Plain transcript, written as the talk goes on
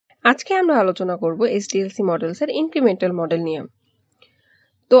আজকে আমরা আলোচনা করব SDLC Models এর ইনক্রিমেন্টাল মডেল নিয়ে।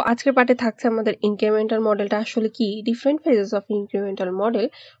 তো আজকের পাঠে থাকছে আমাদের ইনক্রিমেন্টাল মডেলটা আসলে কি, different phases of incremental model,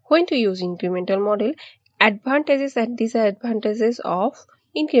 when to use incremental model, advantages and disadvantages of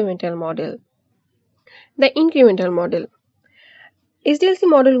incremental model. The incremental model. SDLC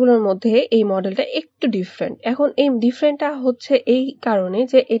মডেলগুলোর মধ্যে এই মডেলটা একটু ডিফারেন্ট। এখন এই ডিফারেন্টটা হচ্ছে এই কারণে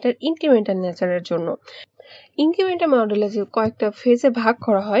যে এটার ইনক্রিমেন্টাল নেচারের জন্য। ইনক্রিমেন্টাল মডেলে যে কয়েকটা ফেজে ভাগ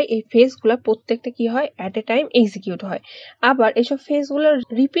করা হয়, এই ফেজগুলো প্রত্যেকটা কি হয়, অ্যাট এ টাইম এক্সিকিউট হয়। আবার এসব ফেজগুলো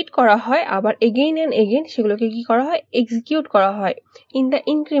রিপিট করা হয়, আবার এগেইন অ্যান্ড এগেইন সেগুলোকে কি করা হয়, এক্সিকিউট করা হয় ইন দ্য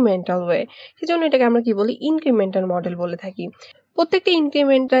ইনক্রিমেন্টাল ওয়ে। সেজন্য এটাকে আমরা কি বলি, ইনক্রিমেন্টাল মডেল বলে থাকি। প্রত্যেকটা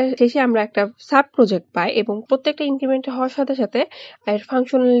ইনক্রিমেন্টের শেষে আমরা একটা সাব প্রজেক্ট পাই এবং প্রত্যেকটা ইনক্রিমেন্ট হওয়ার সাথে সাথে এর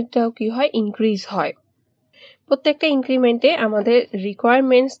ফাংশনালিটিটাও কি হয়, ইনক্রিজ হয়। প্রত্যেকটা ইনক্রিমেন্টে আমাদের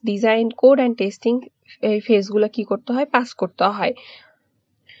requirements, design, code and testing এই ফেজগুলো কি করতে হয়, পাস করতে হয়।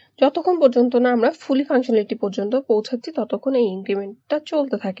 যতক্ষণ পর্যন্ত না আমরা ফুলি ফাংশনালিটি পর্যন্ত পৌঁছাচ্ছি ততক্ষণ এই ইনক্রিমেন্টটা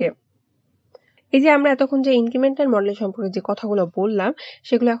চলতে থাকে। এই যে আমরা এতক্ষণ যে ইনক্রিমেন্টাল মডেল সম্পর্কে যে কথাগুলো বললাম,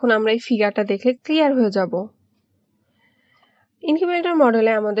 সেগুলো এখন আমরা এই ফিগারটা দেখলে ক্লিয়ার হয়ে যাব। ইনক্রিমেন্টাল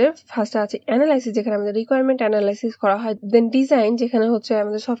মডেলে আমাদের ফার্স্টে আছে অ্যানালাইসিস, যেখানে আমাদের রিকোয়ারমেন্ট অ্যানালাইসিস করা হয়। দেন ডিজাইন, যেখানে হচ্ছে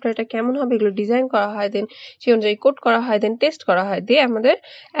আমাদের সফটওয়্যারটা কেমন হবে এগুলো ডিজাইন করা হয়। দেন সেই অনুযায়ী কোড করা হয়। দেন টেস্ট করা হয়। দিয়ে আমাদের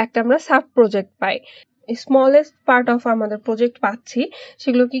একটা আমরা sub project pi. Smallest part of আমাদের প্রজেক্ট পাচ্ছি,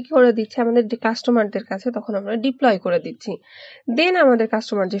 সেগুলো কি করে দিচ্ছে আমাদের কাস্টমারদের কাছে, তখন আমরা ডিপ্লয় করে দিচ্ছি। দেন আমাদের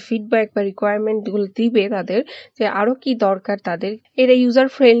কাস্টমার যে ফিডব্যাক বা রিকোয়ারমেন্ট গুলো দিবে তাদের, যে আরো কি দরকার তাদের, এটা ইউজার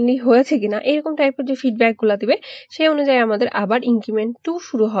ফ্রেন্ডলি হয়েছে কিনা, এরকম টাইপের যে ফিডব্যাক গুলো দিবে সেই অনুযায়ী আমাদের আবার ইনক্রিমেন্ট 2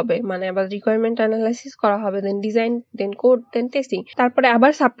 শুরু হবে। মানে আবার রিকোয়ারমেন্ট অ্যানালাইসিস করা হবে, দেন ডিজাইন, দেন কোড, দেন টেস্টিং। তারপরে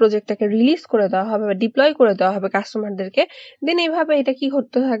আবার সাব প্রজেক্টটাকে রিলিজ করে দেওয়া হবে বা ডিপ্লয় করে দেওয়া হবে কাস্টমারদেরকে। দেন এইভাবে এটা কি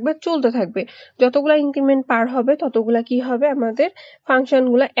করতে থাকবে, চলতে থাকবে। যতগুলা ইনক্রিমেন্ট পার হবে ততগুলা কি হবে, আমাদের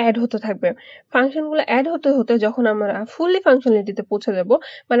ফাংশনগুলো অ্যাড হতে থাকবে। ফাংশনগুলো অ্যাড হতে হতে যখন আমরা ফুললি ফাংশনালিটিতে পৌঁছে যাব,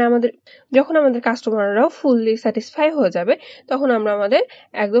 মানে যখন আমাদের কাস্টমাররাও ফুললি স্যাটিসফাই হয়ে যাবে, তখন আমরা আমাদের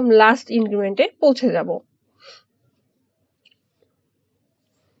একদম লাস্ট ইনক্রিমেন্টে পৌঁছে যাব।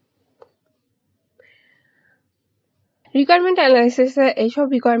 রিকোয়ারমেন্ট অ্যানালাইসিসে এইসব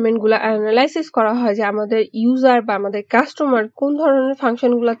রিকোয়ারমেন্টগুলো অ্যানালাইসিস করা হয় যে আমাদের ইউজার বা আমাদের কাস্টমার কোন ধরনের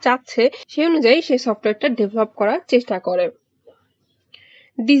ফাংশনগুলো চাচ্ছে, সেই অনুযায়ী সেই সফটওয়্যারটা ডেভেলপ করার চেষ্টা করে।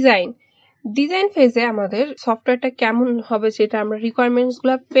 ডিজাইন ফেজে আমাদের সফটওয়্যারটা কেমন হবে সেটা আমরা রিকোয়ারমেন্টস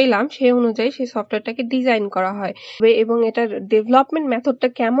গুলো পেলাম, সেই অনুযায়ী সেই সফটওয়্যারটাকে ডিজাইন করা হয় এবং এটার ডেভেলপমেন্ট মেথডটা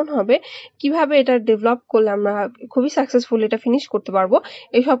কেমন হবে, কিভাবে এটা ডেভেলপ করলে আমরা খুবই সাকসেসফুল এটা ফিনিশ করতে পারবো,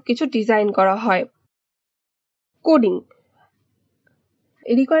 এই সব কিছু ডিজাইন করা হয়। কোডিং,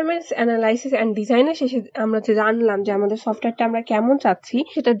 রিকোয়ারমেন্টস অ্যানালাইসিস অ্যান্ড ডিজাইনের শেষে আমরা যে জানলাম যে আমাদের সফটওয়্যারটা আমরা কেমন চাচ্ছি,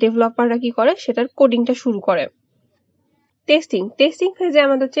 সেটা ডেভেলপাররা কি করে, সেটার কোডিংটা শুরু করে। টেস্টিং ফেজে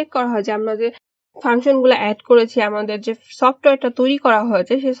আমাদের চেক করা হয় যে আমরা যে ফাংশনগুলো অ্যাড করেছি, আমাদের যে সফটওয়্যারটা তৈরি করা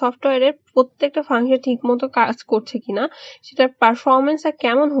হয়েছে সেই সফটওয়্যারের প্রত্যেকটা ফাংশন ঠিকমতো কাজ করছে কিনা, সেটার পারফরমেন্সটা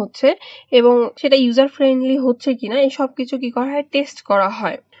কেমন হচ্ছে এবং সেটা ইউজার ফ্রেন্ডলি হচ্ছে কিনা, এই সব কিছু কি করা হয়, টেস্ট করা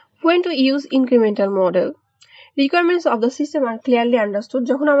হয়। When to use incremental model. Requirements of the system R clearly understood.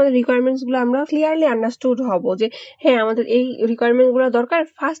 যখন আমাদের রিকোয়ারমেন্টস গুলো আমরা ক্লিয়ারলি আন্ডারস্টুড হব যে হ্যাঁ আমাদের এই রিকোয়ারমেন্ট গুলো দরকার,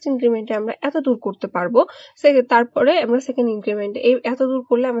 ফার্স্ট ইনক্রিমেন্টে আমরা এত দূর করতে পারবো, তারপরে আমরা সেকেন্ড ইনক্রিমেন্টে এই এত দূর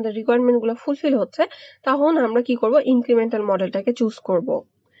করলে আমাদের রিকোয়ারমেন্ট গুলো ফুলফিল হচ্ছে, তখন আমরা কি করব, ইনক্রিমেন্টাল মডেলটাকে চুজ করব।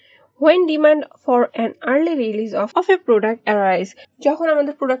 When demand for an early release of a product arise, যখন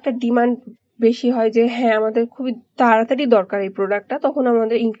আমাদের প্রোডাক্টের ডিমান্ড বেশি হয় যে হ্যাঁ আমাদের খুবই তাড়াতাড়ি দরকার এই প্রোডাক্টটা, তখন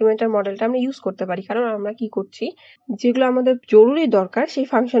আমাদের ইনক্রিমেন্টাল মডেলটা আমরা ইউজ করতে পারি। কারণ আমরা কি করছি, যেগুলো আমাদের জরুরি দরকার সেই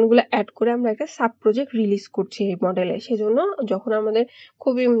ফাংশনগুলো অ্যাড করে আমরা একটা সাব প্রজেক্ট রিলিজ করছি এই মডেলে। সেজন্য যখন আমাদের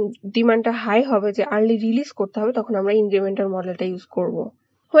খুবই ডিমান্ডটা হাই হবে যে আর্লি রিলিজ করতে হবে, তখন আমরা ইনক্রিমেন্টাল মডেলটা ইউজ করব।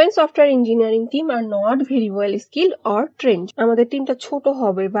 When software engineering team are not very well skilled or trained, আমাদের টিমটা ছোট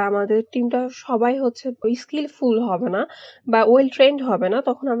হবে বা আমাদের টিমটা সবাই হচ্ছে স্কিলফুল হবে না বা ওয়েল ট্রেন্ড হবে না,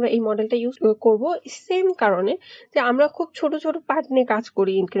 তখন আমরা এই মডেলটা ইউজ করব সেম কারণে যে আমরা খুব ছোট ছোট পার্ট নিয়ে কাজ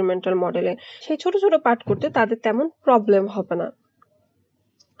করি ইনক্রিমেন্টাল মডেলে, সেই ছোট ছোট পার্ট করতে তাদের তেমন প্রবলেম হবে না।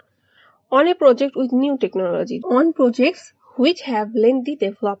 On a project with new technology, on projects which have lengthy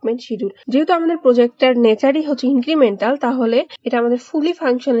development schedule, যেহেতু আমাদের প্রজেক্টের নেচারই হচ্ছে ইনক্রিমেন্টাল, তাহলে এটা আমাদের ফুলি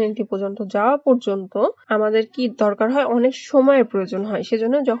ফাংশনালিটি পর্যন্ত যাওয়া পর্যন্ত আমাদের কি দরকার হয়, অনেক সময়ের প্রয়োজন হয়।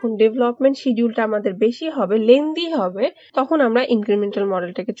 সেজন্য যখন ডেভেলপমেন্ট শিডিউলটা আমাদের বেশি হবে, লেন্দি হবে, তখন আমরা ইনক্রিমেন্টাল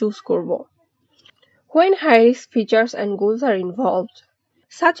মডেলটাকে চুজ করব। When high risk features and goals are involved,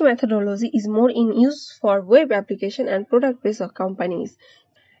 such methodology is more in use for web application and product based companies.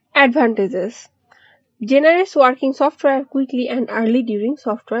 Advantages: generates working software quickly and early during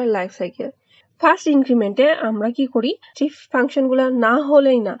software lifecycle. First ইনক্রিমেন্টে আমরা কি করি, যে ফাংশনগুলো না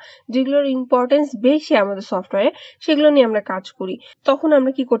হলেই না, যেগুলোর importance বেশি আমাদের সফটওয়্যারে, সেগুলো নিয়ে আমরা কাজ করি। তখন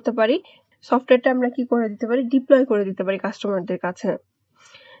আমরা কি করতে পারি, সফটওয়্যারটা আমরা কি করে দিতে পারি, ডিপ্লয় করে দিতে পারি কাস্টমারদের কাছে।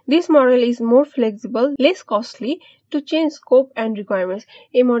 This model is more flexible, less costly to change scope and requirements.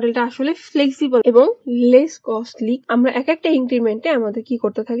 এই মডেলটা আসলে ফ্লেক্সিবল এবং লেস কস্টলি। আমরা এক একটা ইনক্রিমেন্টে আমাদের কি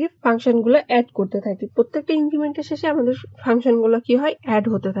করতে থাকি, ফাংশনগুলো অ্যাড করতে থাকি। প্রত্যেকটা ইনক্রিমেন্টের শেষে আমাদের ফাংশনগুলো কি হয়, অ্যাড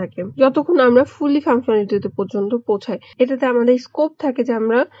হতে থাকে, যতক্ষণ আমরা ফুলি ফাংশনালিটিতে পর্যন্ত পৌঁছাই। এটাতে আমাদের স্কোপ থাকে যে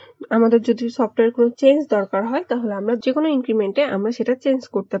আমরা আমাদের যদি সফটওয়্যার কোনো চেঞ্জ দরকার হয়, তাহলে আমরা যে কোনো ইনক্রিমেন্টে আমরা সেটা চেঞ্জ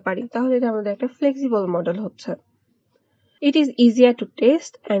করতে পারি। তাহলে এটা আমাদের একটা ফ্লেক্সিবল মডেল হচ্ছে। It is easier to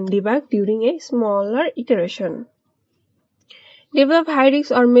test and debug during a smaller iteration. Develop high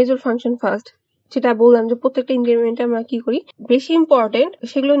risk or major function first. যেটা বললাম যে প্রত্যেকটা ইনক্রিমেন্টে আমরা কি করি, বেশি ইম্পর্টেন্ট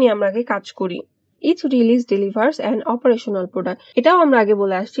সেগুলো নিয়ে আমরা আগে কাজ করি। Each release delivers an operational product. এটাও আমরা আগে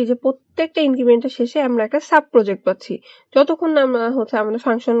বলে আসছি যে প্রত্যেকটা ইনক্রিমেন্টের শেষে আমরা একটা সাব প্রজেক্ট পাচ্ছি। যতক্ষণ না আমরা আমাদের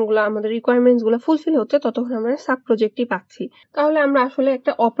ফাংশনগুলো, আমাদের রিকোয়ারমেন্টস গুলো ফুলফিল হচ্ছে, ততক্ষণ আমরা সাব প্রজেক্টই পাচ্ছি। তাহলে আমরা আসলে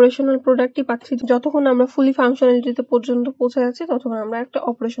একটা অপারেশনাল প্রোডাক্টই পাচ্ছি। যতক্ষণ আমরা ফুলি ফাংশনালিটিতে পর্যন্ত পৌঁছে যাচ্ছি, ততক্ষণ আমরা একটা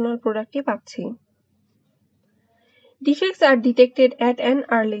অপারেশনাল প্রোডাক্টই পাচ্ছি। Defects are detected at an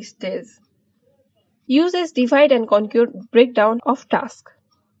early stage. Uses divide and conquer breakdown of task.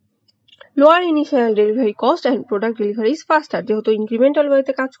 Lower initial delivery cost and product delivery is faster. যেহেতু ইনক্রিমেন্টাল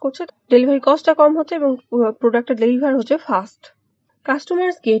ওয়েতে কাজ করছে, ডেলিভারি কস্টটা কম হচ্ছে এবং প্রোডাক্টটা ডেলিভার হচ্ছে fast.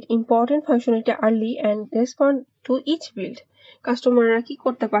 Customers gate important functionality early and respond two each build. কাস্টমাররা কি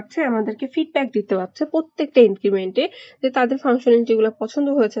করতে পারছে, আমাদেরকে ফিডব্যাক দিতে পারছে প্রত্যেকটা ইনক্রিমেন্টে, যে তাদের ফাংশনালিটিগুলো পছন্দ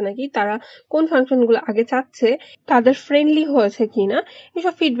হয়েছে নাকি, তারা কোন ফাংশনগুলো আগে চাচ্ছে, তাদের ফ্রেন্ডলি হয়েছে কিনা,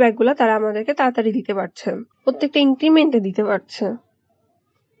 এসব ফিডব্যাকগুলো তারা আমাদেরকে তাড়াতাড়ি দিতে পারছে, প্রত্যেকটা ইনক্রিমেন্টে দিতে পারছে।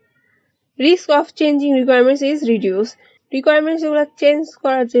 Risk of changing requirements is reduce. Requirements যেগুলো চেঞ্জ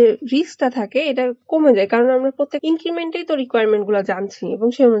করার যে রিস্কটা থাকে, এটা কমে যায়, কারণ আমরা প্রত্যেক ইনক্রিমেন্টেই তো রিকোয়ারমেন্ট গুলো জানছি এবং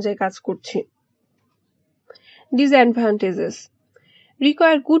সেই অনুযায়ী কাজ করছি। Disadvantages: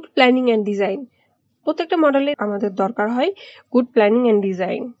 require good planning and design. প্রত্যেকটা মডেলে আমাদের দরকার হয় good planning and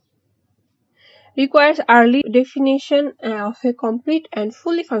design. Requires early definition of a complete and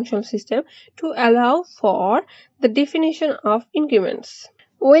fully functional system to allow for the definition of increments.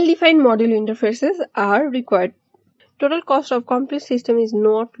 Well-defined module interfaces are required. Total cost of complete system is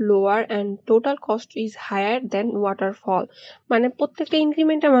not lower and total cost is higher than waterfall. মানে প্রত্যেকটা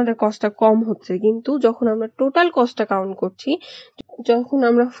ইনক্রিমেন্টে আমাদের কস্টটা কম হচ্ছে, কিন্তু যখন আমরা total কস্টটা count করছি, যখন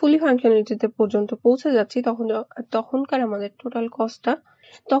আমরা ফুলি ফাংশনালিটিতে পর্যন্ত পৌঁছে যাচ্ছি, তখনকার আমাদের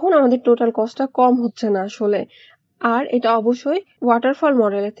টোটাল কস্টটা কম হচ্ছে না আসলে, আর এটা অবশ্যই ওয়াটারফল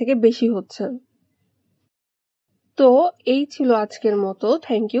মডেলের থেকে বেশি হচ্ছে। তো এই ছিল আজকের মতো।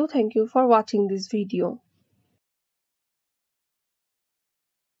 Thank you for watching this video.